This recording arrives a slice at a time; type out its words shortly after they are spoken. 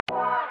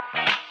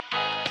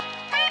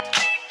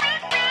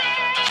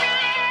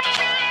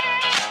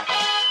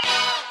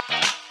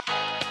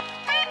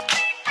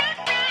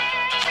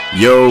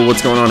Yo,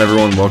 what's going on,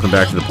 everyone? Welcome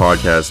back to the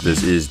podcast.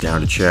 This is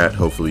Down to Chat.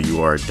 Hopefully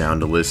you are down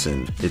to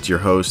listen. It's your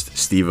host,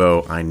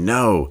 Steve-O. I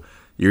know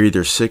you're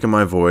either sick of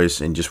my voice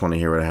and just want to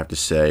hear what I have to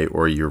say,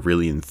 or you're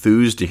really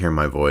enthused to hear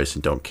my voice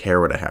and don't care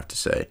what I have to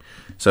say.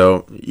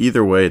 So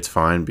either way, it's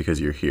fine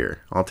because you're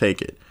here. I'll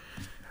take it.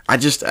 I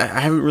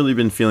haven't really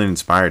been feeling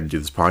inspired to do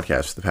this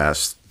podcast for the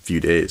past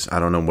few days. I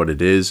don't know what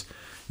it is.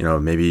 You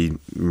know, maybe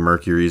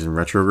Mercury's in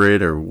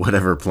retrograde or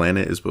whatever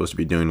planet is supposed to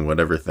be doing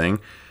whatever thing.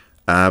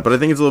 But I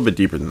think it's a little bit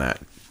deeper than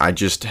that. I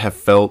just have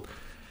felt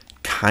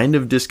kind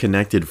of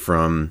disconnected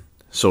from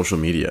social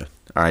media.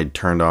 I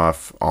turned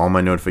off all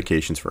my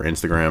notifications for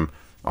Instagram,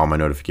 all my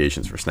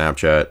notifications for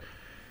Snapchat,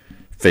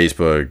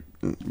 Facebook,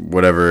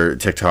 whatever,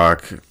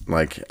 TikTok.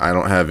 Like, I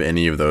don't have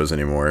any of those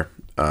anymore.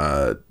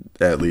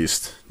 At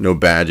least no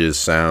badges,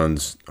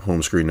 sounds,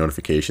 home screen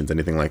notifications,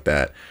 anything like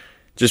that.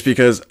 Just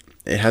because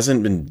it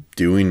hasn't been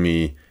doing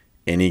me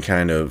any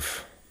kind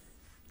of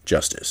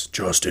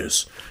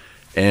justice.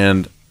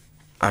 And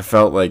I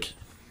felt like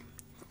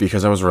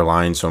because I was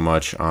relying so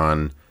much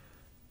on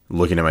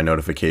looking at my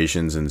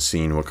notifications and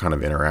seeing what kind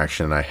of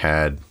interaction I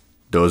had,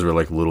 those were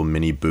like little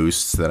mini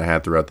boosts that I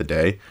had throughout the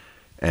day.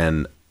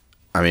 And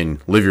I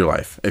mean, live your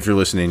life. If you're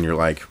listening, you're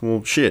like,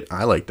 well, shit,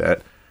 I like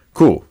that.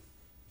 Cool.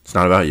 It's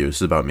not about you. This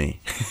is about me.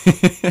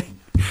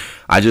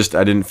 I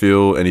didn't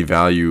feel any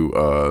value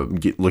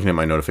looking at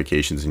my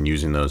notifications and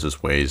using those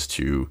as ways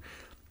to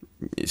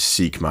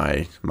seek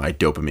my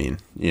dopamine,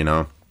 you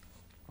know?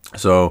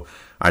 So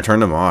I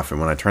turned them off,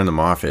 and when I turned them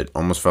off, it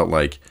almost felt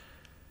like,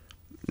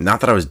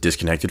 not that I was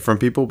disconnected from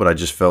people, but I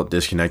just felt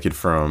disconnected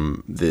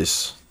from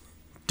this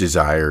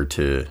desire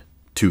to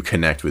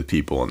connect with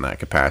people in that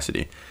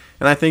capacity.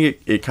 And I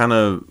think it kind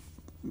of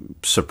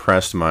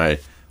suppressed my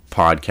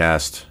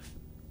podcast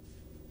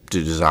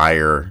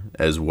desire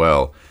as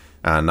well,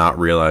 not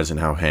realizing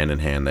how hand in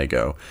hand they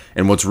go.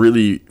 And what's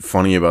really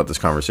funny about this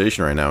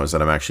conversation right now is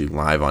that I'm actually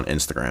live on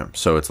Instagram.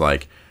 So it's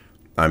like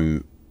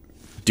I'm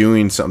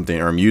doing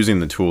something, or I'm using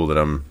the tool that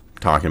I'm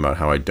talking about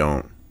how I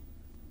don't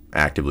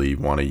actively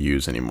want to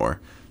use anymore.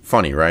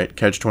 Funny, right?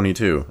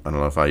 Catch-22. I don't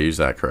know if I use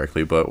that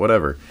correctly, but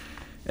whatever.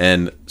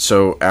 And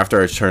so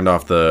after I turned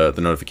off the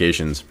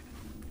notifications,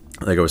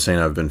 like I was saying,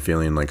 I've been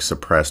feeling like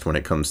suppressed when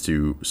it comes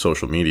to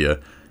social media.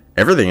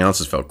 Everything else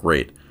has felt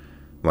great.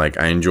 Like,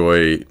 I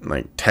enjoy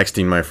like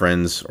texting my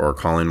friends or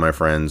calling my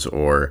friends,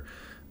 or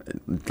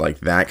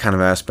like that kind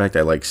of aspect.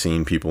 I like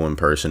seeing people in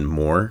person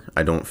more.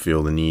 I don't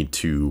feel the need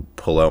to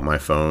pull out my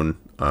phone,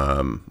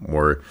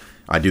 or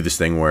I do this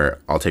thing where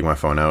I'll take my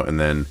phone out and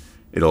then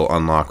it'll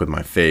unlock with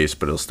my face,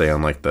 but it'll stay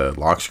on like the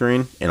lock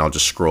screen, and I'll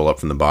just scroll up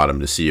from the bottom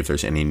to see if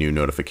there's any new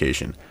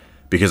notification,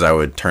 because I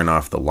would turn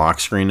off the lock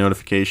screen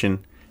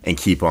notification and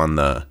keep on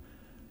the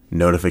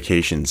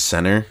notification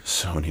center.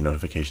 So many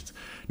notifications.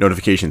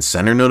 Notification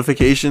center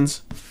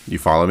notifications. You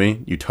follow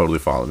me? You totally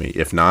follow me.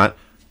 If not,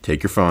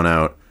 take your phone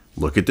out,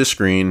 look at the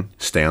screen,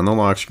 stay on the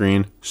lock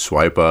screen,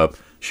 swipe up,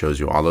 shows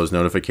you all those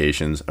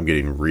notifications. I'm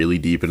getting really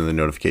deep into the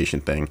notification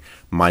thing.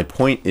 My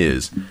point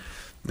is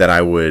that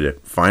I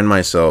would find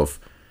myself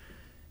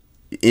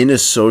in a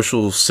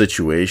social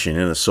situation,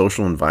 in a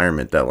social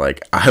environment that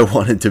like I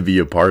wanted to be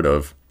a part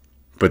of,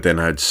 but then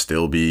I'd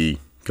still be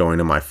going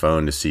to my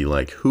phone to see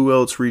like who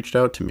else reached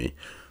out to me,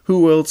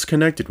 who else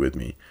connected with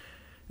me.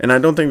 And I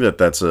don't think that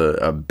that's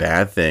a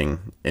bad thing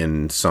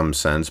in some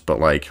sense, but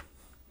like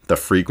the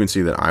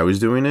frequency that I was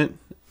doing it,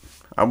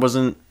 I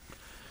wasn't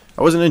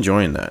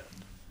enjoying that.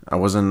 I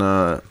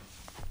wasn't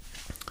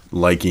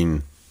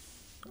liking,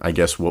 I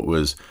guess, what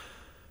was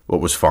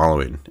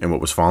following. And what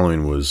was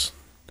following was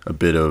a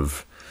bit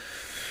of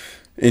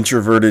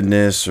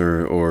introvertedness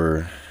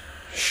or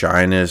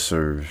shyness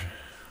or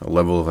a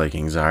level of like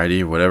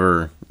anxiety,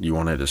 whatever you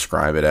want to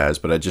describe it as.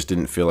 But I just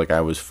didn't feel like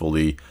I was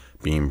fully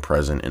being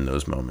present in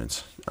those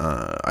moments.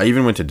 I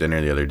even went to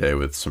dinner the other day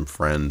with some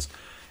friends,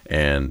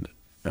 and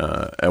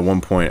at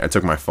one point I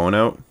took my phone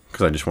out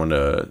because I just wanted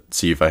to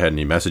see if I had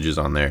any messages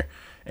on there.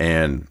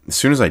 And as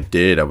soon as I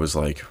did, I was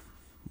like,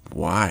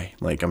 why?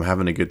 Like, I'm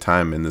having a good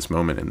time in this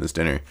moment, in this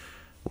dinner.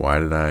 Why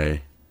did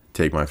I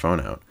take my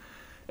phone out?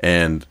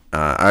 And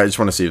I just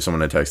want to see if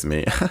someone had texted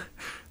me.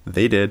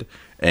 They did.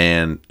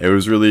 And it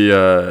was really,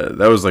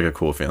 that was like a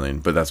cool feeling,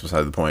 but that's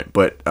beside the point.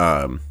 But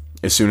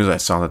as soon as I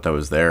saw that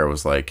was there, I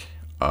was like,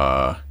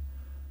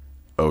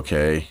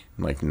 okay,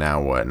 like,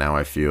 now what? Now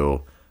I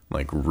feel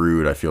like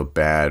rude. I feel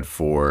bad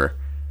for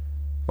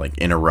like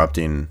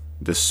interrupting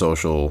this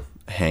social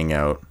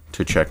hangout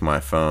to check my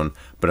phone.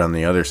 But on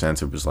the other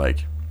sense, it was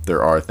like,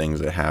 there are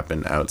things that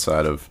happen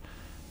outside of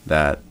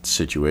that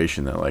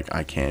situation that like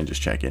I can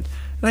just check it.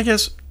 And I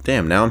guess,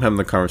 damn, now I'm having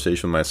the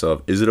conversation with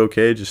myself. Is it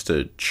okay just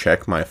to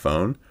check my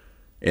phone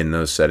in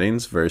those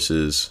settings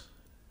versus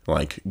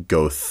like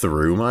go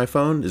through my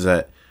phone? Is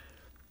that,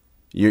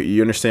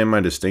 you understand my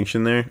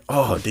distinction there?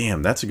 Oh,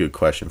 damn, that's a good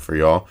question for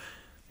y'all.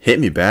 Hit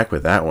me back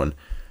with that one.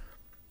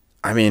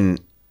 I mean,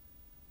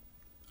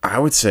 I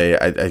would say,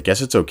 I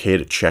guess it's okay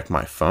to check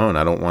my phone.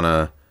 I don't want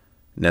to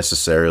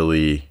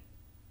necessarily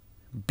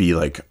be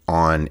like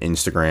on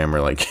Instagram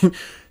or like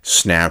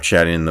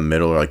Snapchatting in the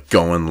middle, or like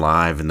going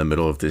live in the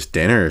middle of this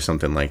dinner or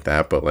something like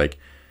that. But like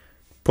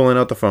pulling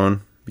out the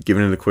phone,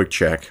 giving it a quick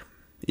check,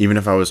 even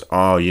if I was,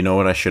 oh, you know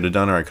what I should have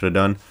done or I could have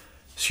done?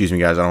 Excuse me,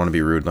 guys, I don't want to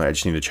be rude. I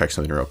just need to check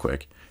something real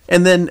quick.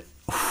 And then,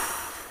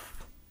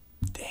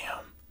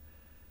 damn,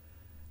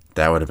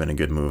 that would have been a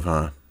good move,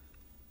 huh?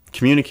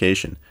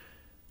 Communication.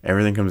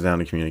 Everything comes down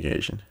to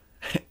communication.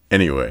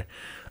 Anyway,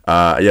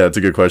 yeah, that's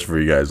a good question for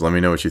you guys. Let me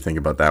know what you think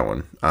about that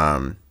one.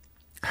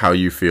 How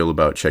you feel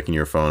about checking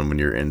your phone when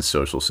you're in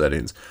social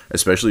settings,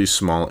 especially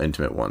small,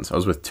 intimate ones. I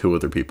was with 2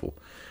 other people.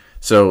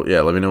 So,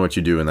 yeah, let me know what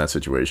you do in that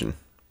situation,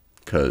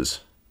 because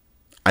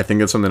I think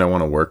that's something I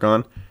want to work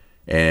on,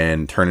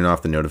 and turning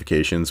off the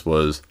notifications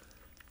was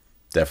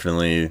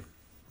definitely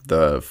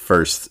the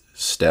first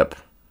step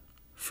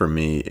for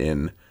me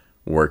in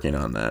working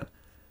on that.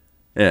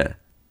 Yeah.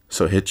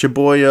 So hit your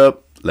boy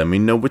up. Let me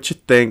know what you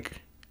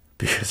think,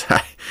 because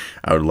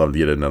I would love to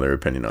get another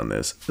opinion on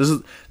this. This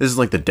is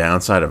like the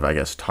downside of, I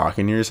guess,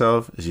 talking to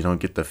yourself, is you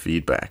don't get the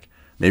feedback.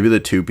 Maybe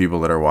the 2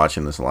 people that are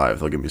watching this live,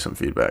 they'll give me some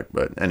feedback.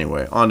 But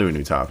anyway, on to a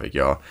new topic,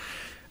 y'all.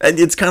 And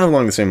it's kind of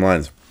along the same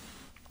lines.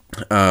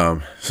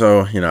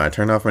 So, I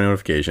turned off my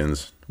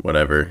notifications,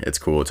 whatever. It's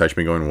cool. It's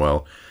actually been going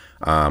well.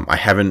 I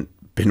haven't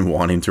been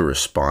wanting to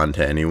respond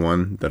to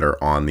anyone that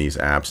are on these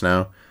apps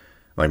now.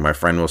 Like, my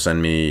friend will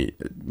send me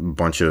a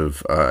bunch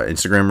of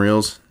Instagram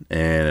reels,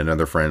 and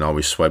another friend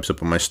always swipes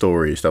up on my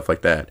story, stuff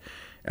like that.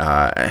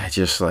 I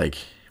just, like,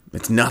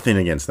 it's nothing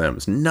against them.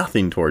 It's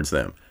nothing towards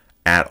them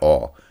at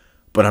all.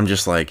 But I'm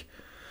just like,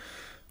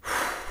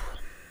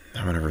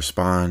 I'm going to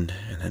respond,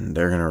 and then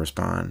they're going to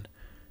respond,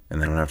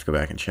 and then I'm going to have to go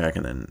back and check,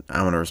 and then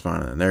I'm going to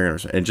respond, and then they're going to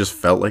respond. It just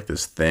felt like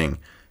this thing,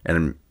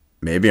 and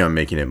maybe I'm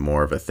making it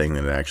more of a thing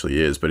than it actually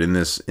is. But in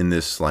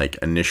this like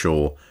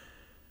initial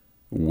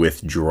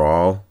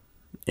withdrawal,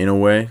 in a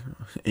way,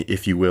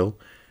 if you will,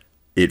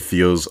 it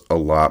feels a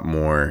lot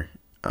more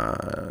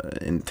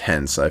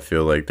intense. I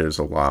feel like there's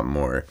a lot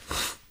more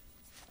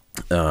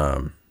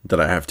that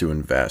I have to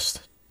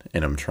invest,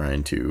 and I'm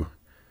trying to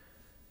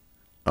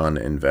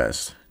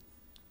uninvest.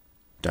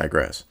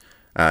 Digress.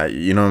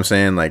 You know what I'm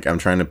saying? Like, I'm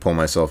trying to pull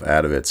myself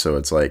out of it, so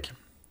it's like,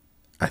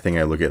 I think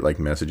I look at like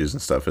messages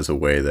and stuff as a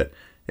way that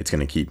it's going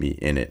to keep me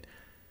in it.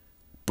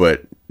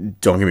 But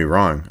don't get me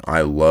wrong,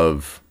 I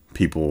love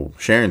people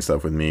sharing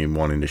stuff with me,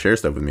 wanting to share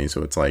stuff with me,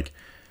 so it's like,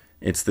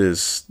 it's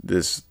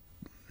this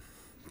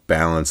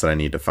balance that I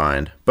need to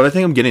find. But I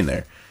think I'm getting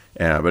there.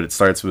 Yeah, but it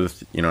starts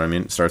with, you know what I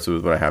mean? It starts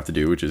with what I have to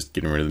do, which is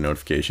getting rid of the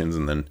notifications,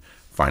 and then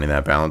finding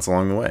that balance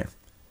along the way.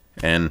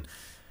 And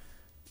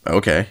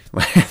okay,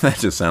 that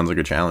just sounds like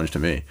a challenge to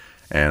me,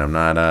 and I'm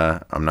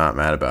not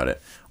mad about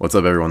it. What's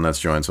up, everyone that's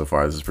joined so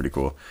far? This is pretty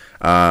cool.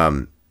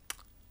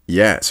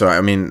 Yeah, so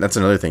I mean, that's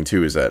another thing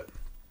too, is that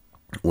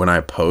when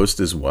I post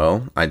as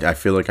well, I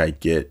feel like I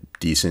get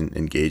decent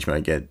engagement.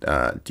 I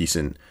get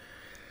decent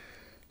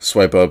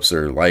swipe ups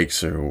or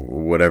likes or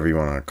whatever you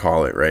want to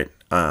call it, right?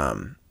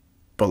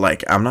 But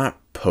like, I'm not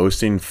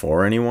posting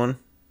for anyone.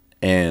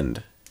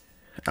 And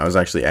I was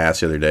actually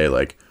asked the other day,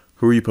 like,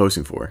 who are you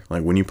posting for?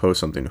 Like, when you post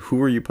something,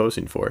 who are you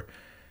posting for?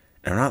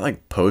 And I'm not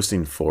like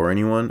posting for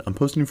anyone. I'm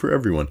posting for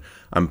everyone.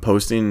 I'm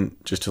posting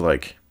just to,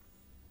 like,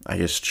 I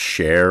guess,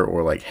 share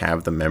or like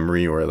have the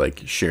memory, or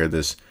like share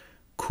this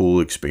cool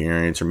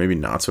experience, or maybe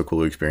not so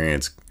cool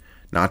experience.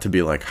 Not to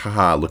be like,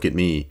 haha, look at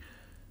me,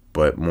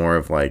 but more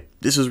of like,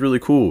 this is really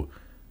cool.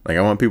 Like,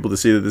 I want people to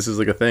see that this is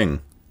like a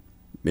thing.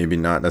 Maybe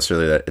not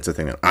necessarily that it's a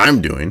thing that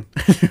I'm doing,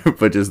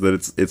 but just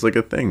that it's like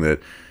a thing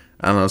that,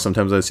 I don't know,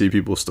 sometimes I see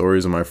people's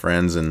stories of my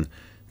friends, and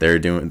they're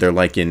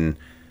like in,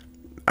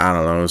 I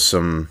don't know,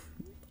 some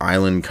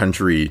island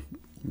country,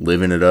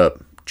 living it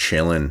up,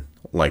 chilling,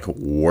 like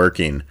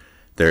working.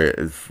 I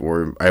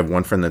have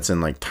one friend that's in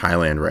like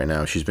Thailand right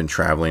now. She's been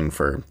traveling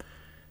for,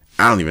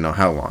 I don't even know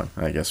how long.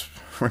 I guess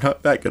we're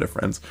not that good of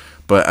friends,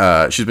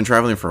 but she's been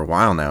traveling for a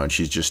while now, and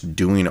she's just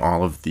doing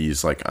all of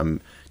these, like,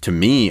 to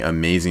me,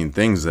 amazing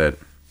things that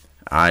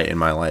I in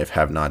my life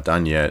have not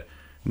done yet,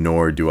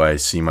 nor do I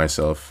see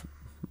myself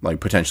like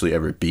potentially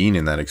ever being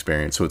in that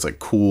experience. So it's like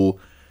cool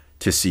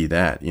to see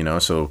that, you know?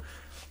 So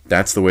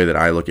that's the way that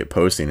I look at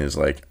posting, is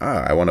like,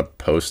 I want to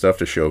post stuff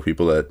to show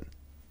people that,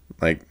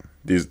 like,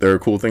 there are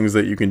cool things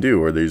that you can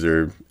do, or these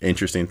are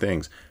interesting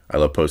things. I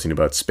love posting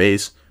about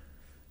space.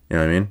 You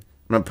know what I mean?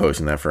 I'm not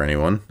posting that for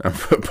anyone. I'm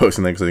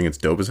posting that because I think it's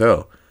dope as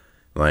hell.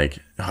 Like,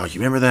 oh, you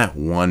remember that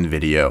one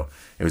video?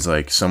 It was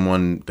like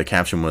the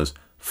caption was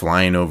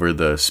flying over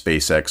the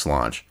SpaceX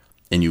launch,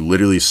 and you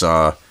literally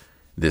saw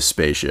this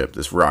spaceship,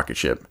 this rocket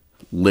ship,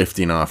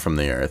 lifting off from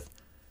the Earth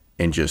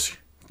and just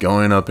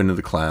going up into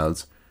the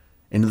clouds,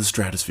 into the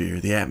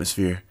stratosphere, the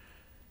atmosphere,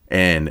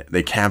 and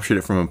they captured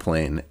it from a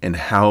plane. And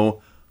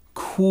how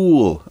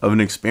cool of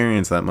an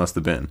experience that must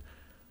have been.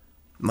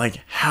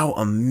 Like, how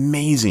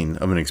amazing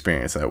of an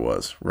experience that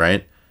was,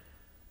 right?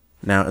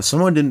 Now, if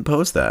someone didn't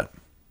post that,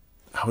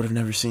 I would have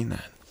never seen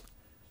that.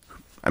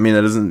 I mean,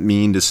 that doesn't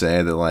mean to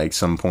say that, like,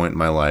 some point in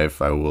my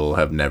life I will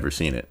have never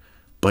seen it.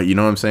 But you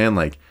know what I'm saying?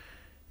 Like,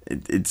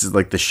 it's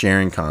like the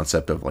sharing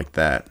concept of like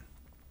that.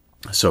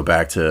 So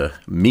back to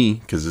me,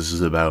 because this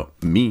is about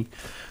me.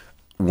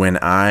 When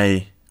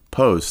I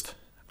post,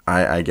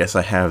 I guess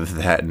I have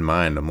that in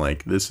mind. I'm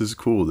like, this is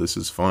cool, this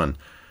is fun.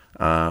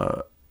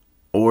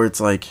 Or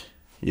it's like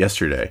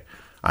yesterday,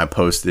 I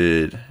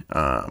posted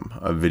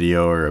a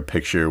video or a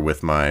picture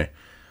with my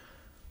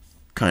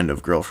kind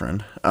of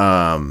girlfriend.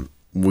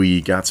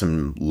 We got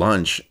some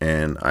lunch,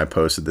 and I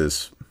posted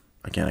this.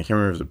 Again, I can't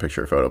remember if it was a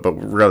picture or photo, but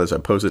regardless, I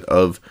posted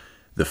of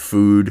the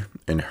food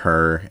and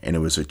her, and it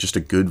was just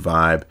a good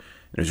vibe.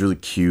 It was really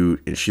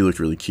cute, and she looked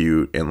really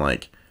cute, and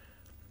like,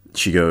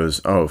 she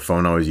goes, "Oh,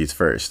 phone always eats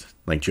first,"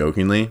 like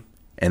jokingly.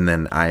 And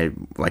then I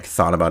like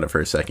thought about it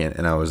for a second,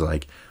 and I was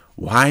like,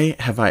 why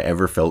have I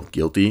ever felt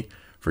guilty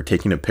for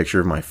taking a picture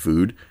of my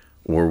food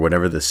or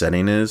whatever the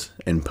setting is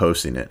and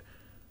posting it?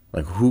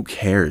 Like, who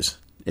cares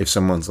if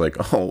someone's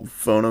like, "Oh,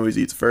 phone always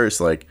eats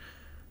first"? Like,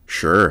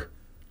 sure,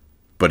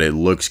 but it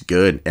looks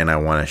good and I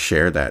want to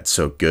share that.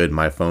 So good,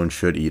 my phone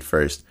should eat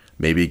first.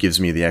 Maybe it gives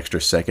me the extra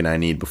second I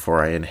need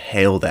before I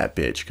inhale that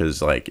bitch.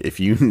 Because, like, if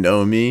you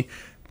know me,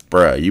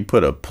 bruh, you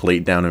put a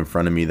plate down in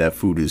front of me, that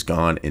food is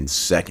gone in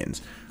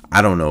seconds.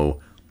 I don't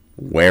know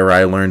where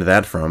I learned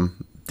that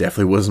from.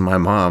 Definitely wasn't my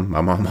mom.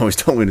 My mom always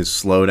told me to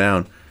slow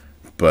down.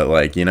 But,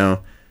 like,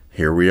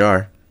 here we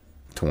are,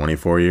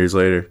 24 years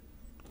later,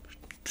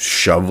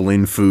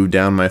 shoveling food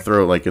down my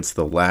throat like it's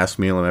the last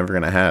meal I'm ever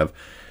going to have.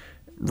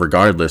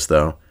 Regardless,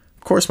 though,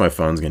 of course my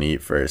phone's going to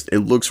eat first. It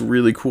looks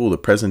really cool. The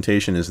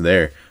presentation is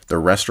there. The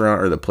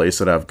restaurant or the place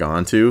that I've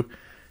gone to,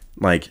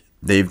 like,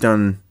 they've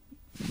done,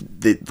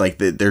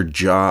 their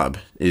job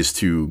is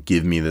to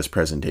give me this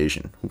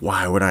presentation.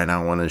 Why would I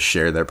not want to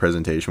share that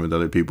presentation with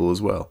other people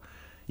as well?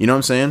 You know what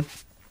I'm saying?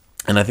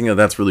 And I think that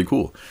that's really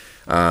cool.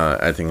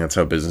 I think that's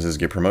how businesses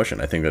get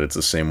promotion. I think that it's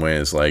the same way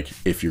as, like,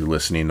 if you're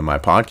listening to my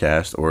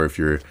podcast or if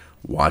you're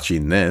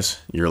watching this,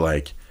 you're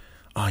like,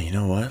 "Oh, you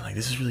know what? Like,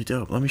 this is really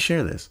dope. Let me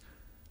share this."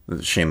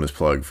 Shameless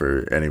plug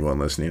for anyone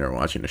listening or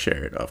watching to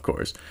share it, of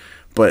course.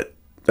 But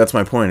that's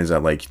my point, is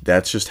that, like,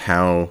 that's just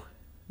how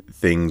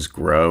things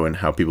grow and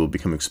how people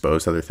become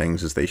exposed to other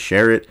things, is they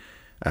share it,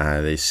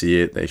 they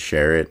see it, they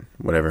share it,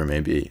 whatever it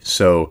may be.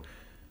 So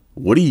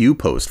what do you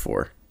post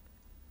for?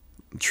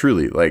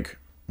 Truly, like,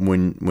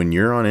 when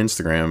you're on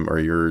Instagram or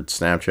your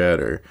Snapchat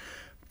or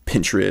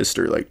Pinterest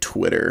or like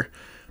Twitter,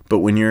 but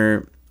when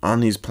you're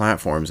on these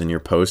platforms and you're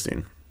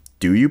posting,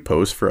 do you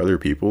post for other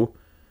people?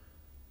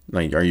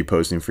 Like, are you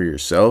posting for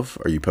yourself?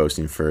 Are you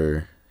posting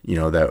for,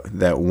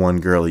 that one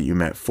girl that you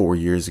met 4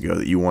 years ago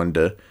that you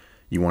wanted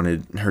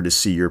her to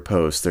see your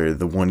post, or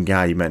the one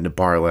guy you met in a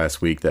bar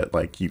last week that,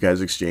 like, you guys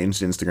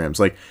exchanged Instagrams?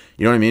 Like,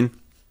 you know what I mean?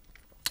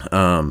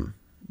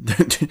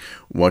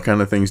 What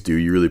kind of things do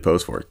you really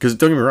post for? Because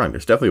don't get me wrong,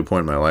 there's definitely a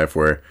point in my life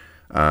where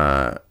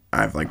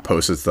I've like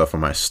posted stuff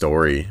on my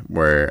story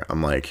where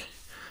I'm like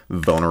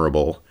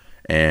vulnerable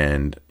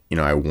and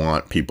I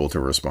want people to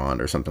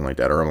respond or something like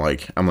that, or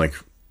I'm like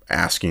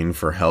asking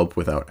for help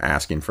without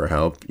asking for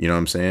help. You know what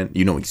I'm saying?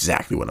 You know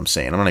exactly what I'm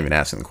saying. I'm not even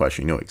asking the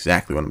question. You know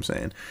exactly what I'm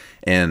saying.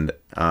 And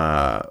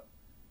I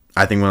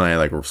think when I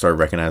like started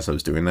recognizing I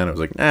was doing that, I was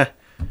like,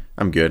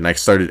 I'm good. And I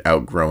started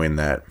outgrowing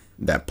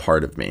that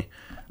part of me.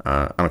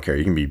 I don't care.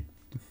 You can be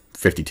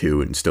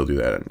 52 and still do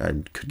that.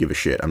 I could give a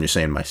shit. I'm just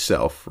saying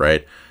myself,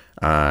 right?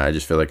 I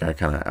just feel like I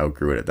kind of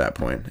outgrew it at that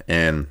point.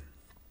 And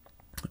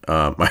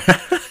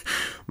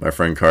my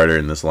friend Carter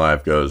in this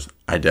live goes,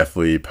 "I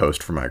definitely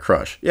post for my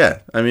crush." Yeah,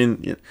 I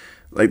mean,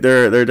 like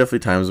there are definitely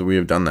times that we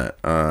have done that.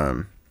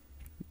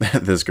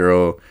 This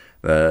girl,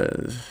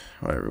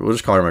 whatever, we'll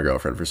just call her my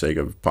girlfriend for sake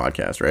of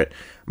podcast, right?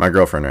 My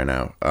girlfriend right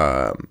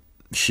now.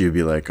 She would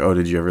be like, "Oh,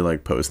 did you ever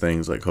like post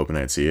things like hoping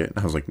I'd see it?" And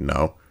I was like,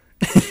 "No."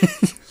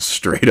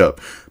 Straight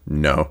up,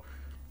 no.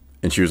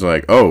 And she was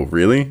like, "Oh,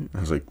 really?" I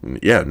was like,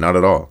 "Yeah, not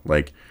at all."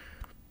 Like,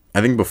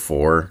 I think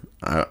before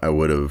I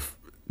would have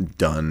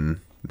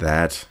done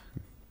that,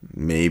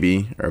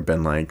 maybe, or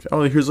been like,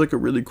 "Oh, here's like a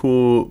really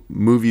cool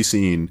movie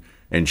scene,"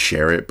 and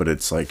share it. But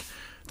it's like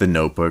The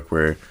Notebook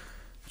where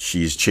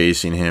she's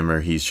chasing him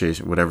or he's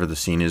chasing, whatever the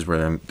scene is,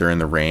 where they're in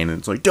the rain and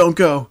it's like, "Don't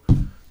go,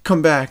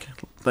 come back,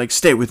 like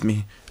stay with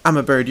me. I'm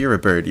a bird, you're a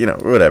bird,"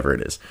 whatever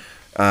it is.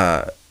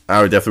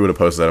 I definitely would have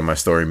posted that on my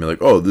story and be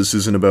like, "Oh, this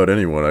isn't about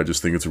anyone. I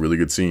just think it's a really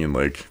good scene,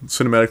 like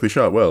cinematically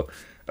shot well,"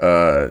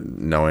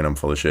 knowing I'm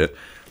full of shit.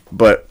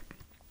 But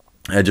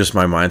my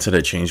mindset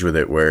had changed with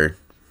it, where,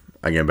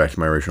 again, back to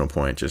my original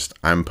point, just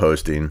I'm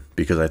posting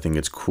because I think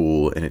it's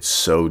cool and it's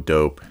so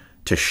dope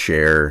to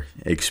share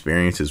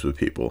experiences with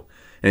people.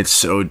 And it's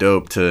so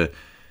dope to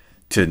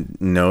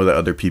know that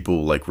other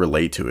people like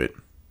relate to it.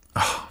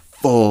 Oh,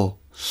 full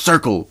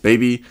circle,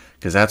 baby.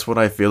 Because that's what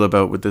I feel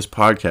about with this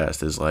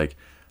podcast, is like,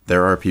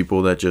 there are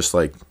people that just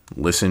like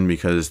listen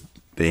because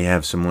they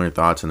have similar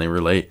thoughts and they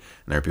relate.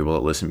 And there are people that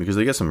listen because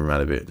they get something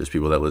out of it. There's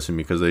people that listen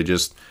because they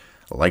just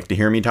like to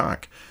hear me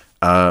talk.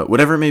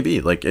 Whatever it may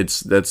be. Like,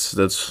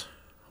 that's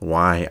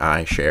why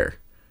I share.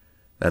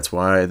 That's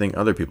why I think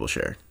other people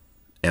share.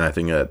 And I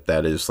think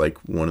that is like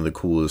one of the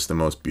coolest and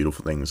most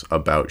beautiful things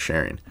about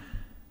sharing,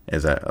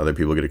 is that other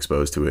people get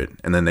exposed to it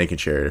and then they can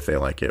share it if they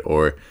like it.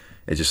 Or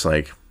it's just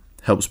like,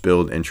 helps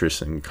build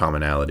interests and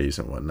commonalities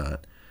and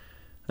whatnot.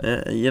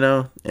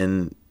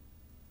 And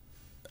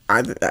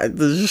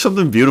there's just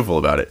something beautiful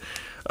about it.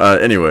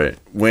 Anyway,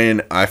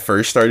 when I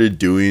first started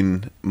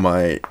doing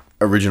my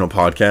original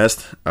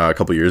podcast a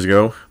couple years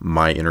ago,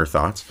 My Inner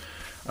Thoughts,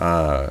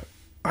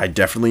 I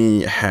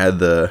definitely had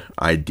the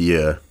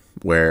idea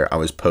where I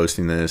was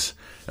posting this.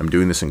 I'm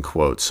doing this in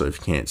quotes, so if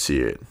you can't see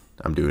it,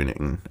 I'm doing it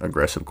in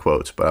aggressive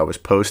quotes. But I was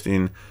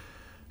posting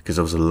because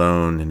I was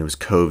alone and it was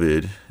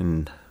COVID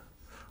and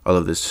all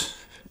of this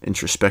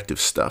introspective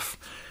stuff.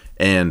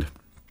 And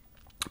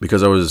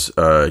because I was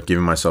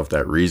giving myself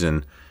that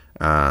reason,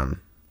 I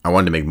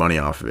wanted to make money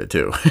off of it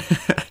too.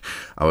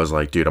 I was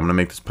like, dude, I'm gonna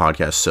make this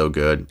podcast so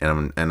good,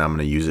 and I'm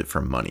gonna use it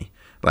for money.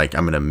 Like,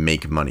 I'm gonna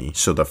make money.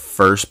 So the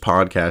first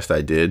podcast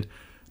I did,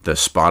 the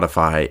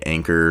Spotify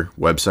Anchor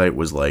website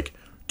was like,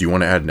 do you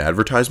want to add an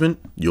advertisement?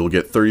 You'll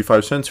get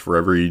 35 cents for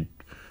every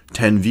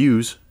 10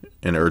 views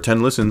or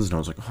 10 listens. And I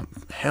was like, oh,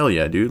 hell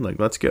yeah, dude. Like,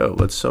 let's go.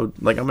 I'm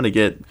gonna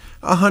get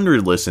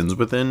 100 listens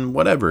within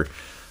whatever.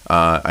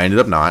 I ended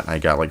up not. I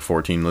got like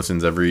 14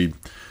 listens every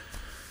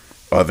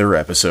other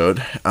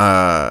episode.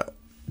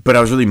 But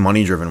I was really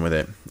money driven with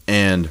it.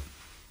 And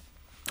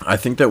I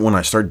think that when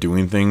I start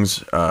doing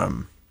things,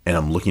 and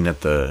I'm looking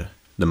at the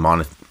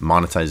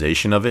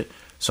monetization of it,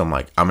 so I'm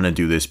like, I'm going to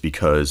do this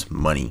because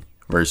money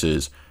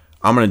versus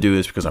I'm going to do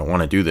this because I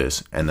want to do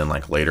this. And then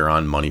like later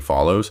on, money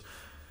follows.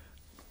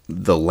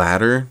 The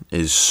latter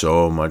is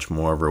so much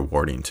more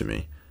rewarding to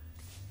me.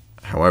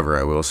 However,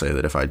 I will say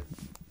that if I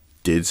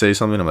did say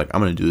something, I'm like,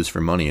 I'm going to do this for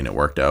money and it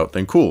worked out,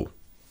 then cool.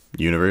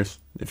 Universe,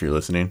 if you're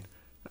listening,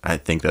 I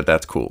think that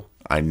that's cool.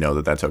 I know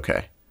that that's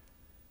okay.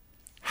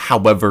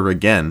 However,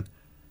 again,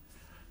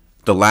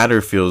 the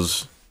latter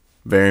feels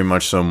very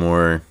much so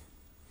more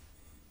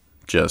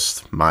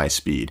just my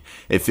speed.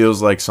 It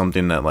feels like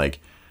something that like,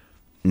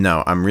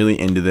 no, I'm really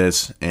into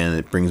this and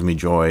it brings me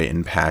joy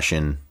and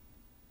passion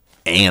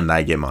and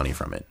I get money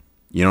from it.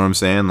 You know what I'm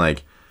saying?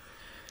 Like,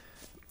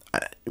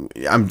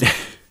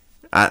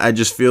 I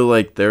just feel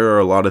like there are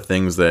a lot of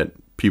things that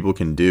people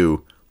can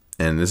do,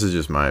 and this is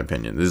just my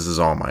opinion. This is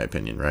all my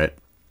opinion, right?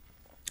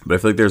 But I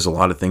feel like there's a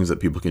lot of things that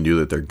people can do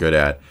that they're good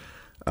at,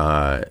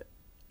 and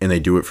they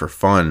do it for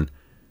fun,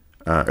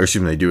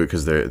 they do it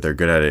because they're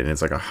good at it, and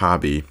it's like a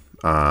hobby,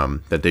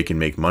 that they can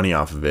make money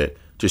off of it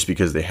just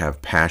because they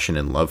have passion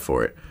and love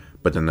for it.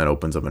 But then that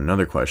opens up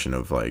another question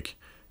of like,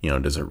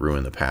 does it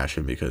ruin the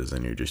passion because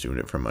then you're just doing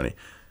it for money?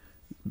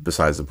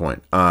 Besides the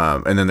point.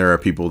 And then there are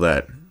people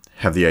that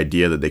have the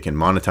idea that they can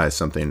monetize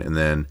something and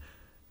then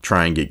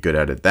try and get good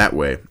at it that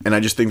way. And I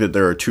just think that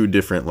there are two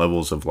different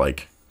levels of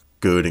like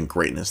good and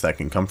greatness that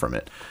can come from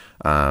it.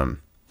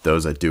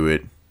 Those that do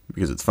it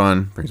because it's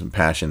fun, brings them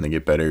passion, they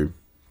get better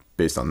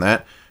based on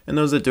that. And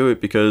those that do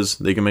it because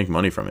they can make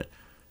money from it.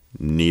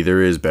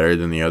 Neither is better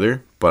than the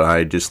other, but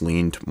I just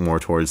leaned more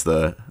towards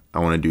I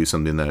want to do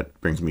something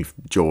that brings me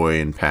joy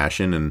and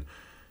passion and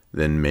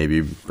then maybe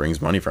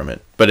brings money from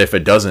it. But if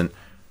it doesn't,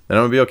 then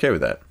I'm gonna be okay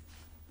with that.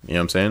 You know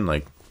what I'm saying?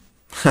 Like,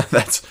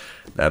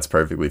 that's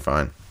perfectly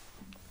fine.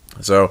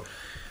 So,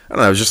 I don't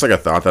know, it was just like a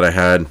thought that I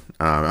had.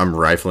 I'm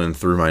rifling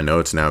through my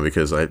notes now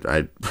because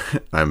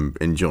I'm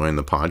enjoying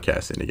the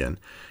podcasting again,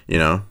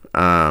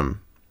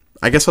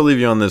 I guess I'll leave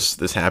you on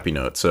this happy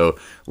note. So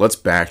let's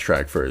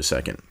backtrack for a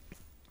second.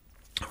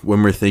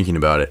 When we're thinking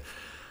about it,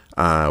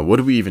 what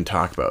did we even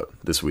talk about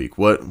this week?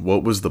 What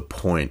was the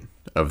point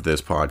of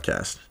this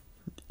podcast?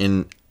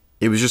 And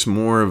it was just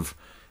more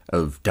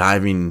of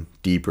diving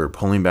deeper,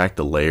 pulling back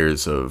the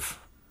layers of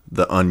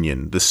the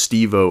onion, the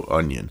Steve-O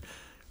onion.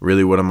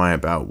 Really, what am I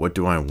about? What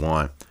do I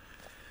want?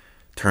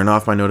 Turn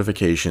off my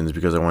notifications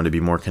because I want to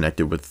be more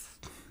connected with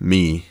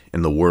me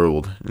and the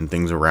world and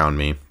things around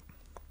me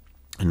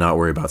and not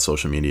worry about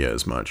social media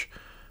as much.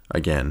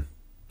 Again,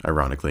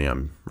 ironically,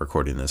 I'm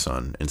recording this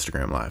on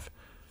Instagram Live.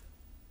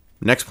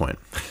 Next point.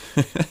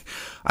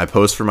 I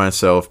post for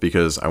myself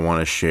because I want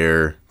to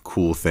share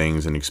cool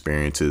things and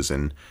experiences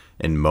and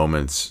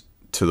moments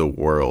to the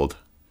world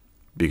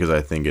because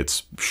I think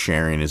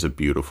sharing is a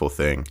beautiful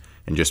thing.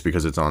 And just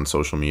because it's on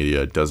social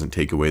media doesn't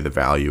take away the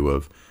value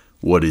of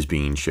what is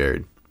being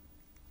shared.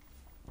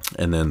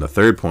 And then the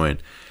third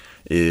point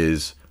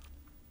is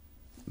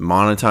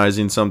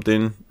monetizing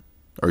something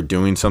or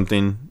doing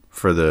something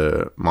for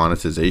the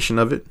monetization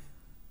of it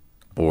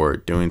or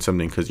doing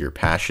something because you're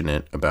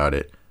passionate about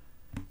it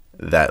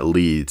that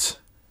leads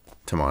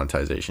to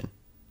monetization.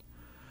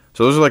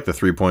 So those are like the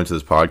 3 points of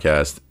this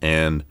podcast.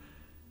 And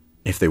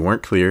if they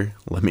weren't clear,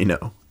 let me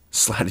know.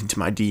 Slide into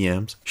my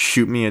DMs,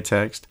 shoot me a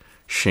text.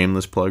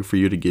 Shameless plug for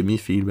you to give me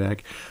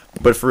feedback.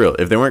 But for real,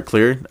 if they weren't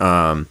clear,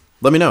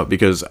 let me know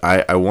because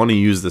I want to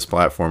use this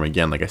platform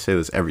again. Like I say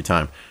this every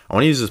time. I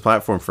want to use this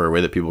platform for a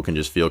way that people can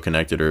just feel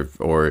connected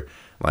or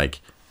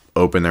like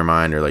open their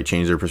mind or like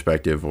change their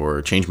perspective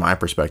or change my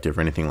perspective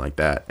or anything like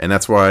that. And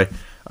that's why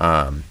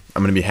I'm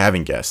going to be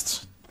having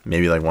guests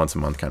maybe like once a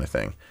month kind of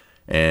thing.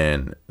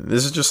 And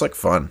this is just like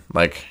fun.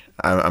 Like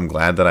I'm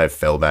glad that I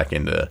fell back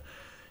into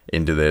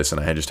this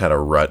and I just had a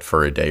rut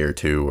for a day or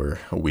two or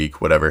a week,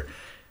 whatever.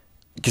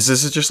 because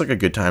this is just like a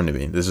good time to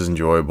me. This is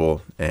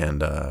enjoyable,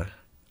 and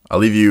I'll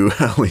leave you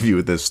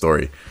with this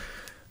story.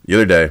 The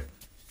other day,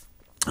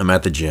 I'm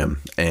at the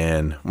gym,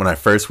 and when I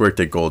first worked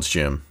at Gold's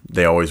Gym,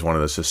 they always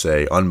wanted us to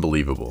say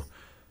unbelievable.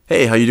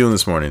 Hey, how you doing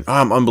this morning? Oh,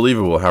 I'm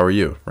unbelievable. How are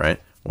you? Right?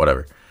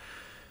 Whatever.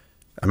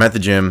 I'm at the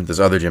gym, this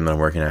other gym that I'm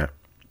working at.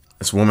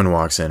 This woman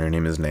walks in. Her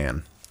name is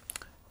Nan.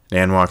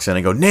 Nan walks in.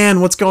 I go,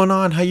 Nan, what's going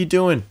on? How you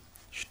doing?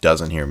 She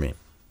doesn't hear me.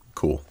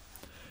 Cool.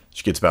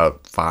 She gets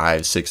about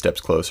 5, 6 steps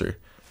closer.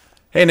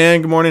 Hey,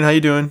 Nan, good morning. How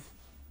you doing?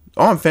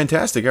 Oh, I'm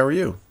fantastic. How are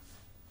you?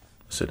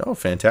 I said, oh,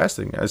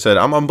 fantastic. I said,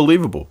 I'm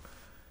unbelievable.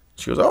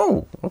 She goes,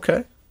 oh,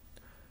 okay.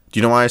 Do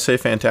you know why I say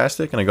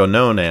fantastic? And I go,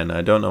 no, Nan,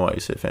 I don't know why you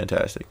say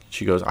fantastic.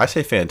 She goes, I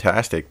say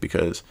fantastic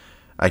because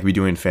I could be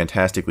doing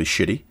fantastically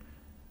shitty,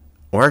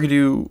 or I could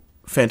do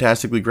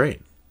fantastically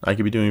great. I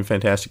could be doing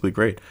fantastically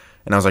great.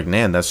 And I was like,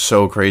 Nan, that's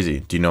so crazy.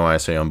 Do you know why I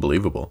say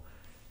unbelievable?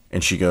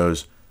 And she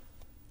goes,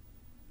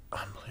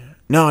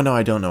 no,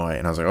 I don't know why.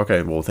 And I was like,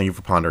 okay, well, thank you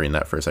for pondering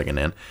that for a second,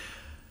 Nan.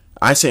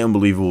 I say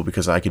unbelievable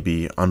because I could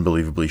be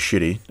unbelievably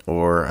shitty,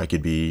 or I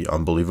could be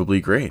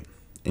unbelievably great.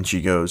 And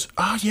she goes,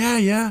 oh,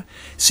 yeah.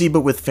 See,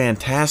 but with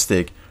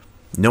fantastic,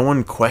 no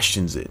one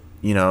questions it.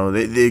 You know,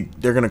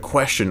 they're going to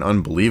question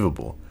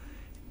unbelievable.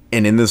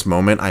 And in this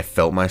moment, I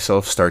felt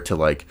myself start to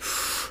like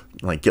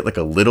get like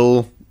a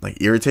little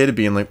like irritated,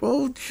 being like,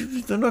 well,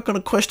 they're not going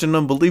to question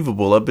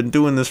unbelievable. I've been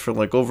doing this for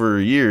like over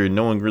a year and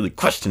no one really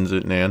questions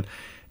it, man.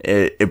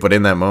 But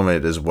in that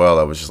moment as well,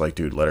 I was just like,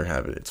 dude, let her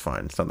have it. It's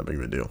fine. It's not that big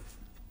of a deal.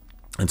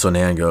 And so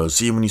Nan goes,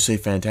 see, when you say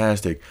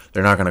fantastic,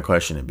 they're not going to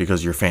question it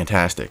because you're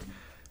fantastic.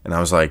 And I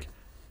was like,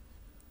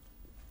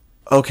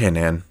 okay,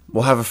 Nan,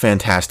 we'll have a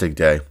fantastic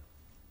day.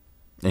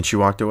 And she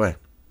walked away.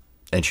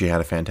 And she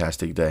had a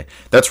fantastic day.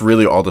 That's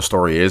really all the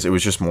story is. It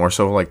was just more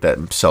so like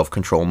that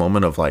self-control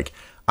moment of like,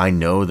 I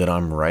know that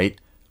I'm right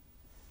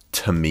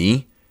to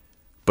me,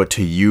 but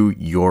to you,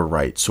 you're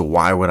right. So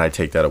why would I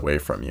take that away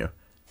from you?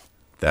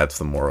 That's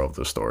the moral of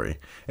the story.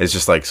 It's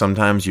just like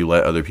sometimes you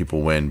let other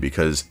people win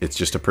because it's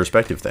just a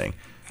perspective thing.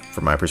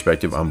 From my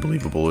perspective,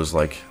 unbelievable is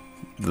like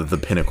the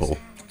pinnacle.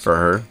 For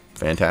her,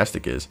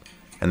 fantastic is.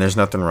 And there's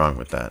nothing wrong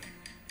with that.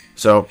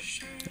 So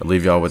I'll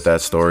leave y'all with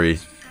that story.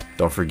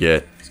 Don't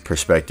forget,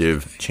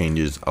 perspective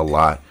changes a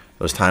lot.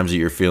 Those times that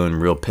you're feeling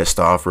real pissed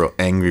off, real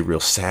angry, real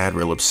sad,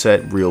 real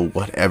upset, real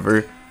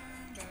whatever,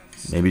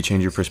 maybe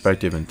change your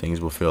perspective and things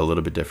will feel a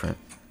little bit different.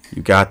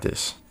 You got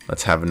this.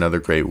 Let's have another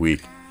great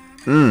week.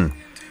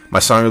 My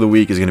song of the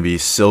week is going to be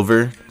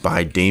Silver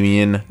by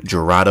Damien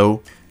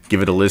Jurado.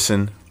 Give it a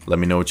listen. Let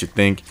me know what you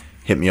think.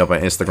 Hit me up on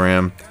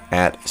Instagram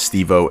at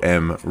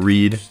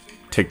StevoMReed,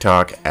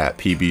 TikTok at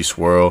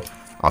PBSwirl.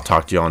 I'll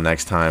talk to y'all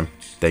next time.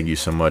 Thank you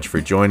so much for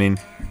joining.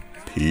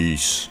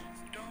 Peace.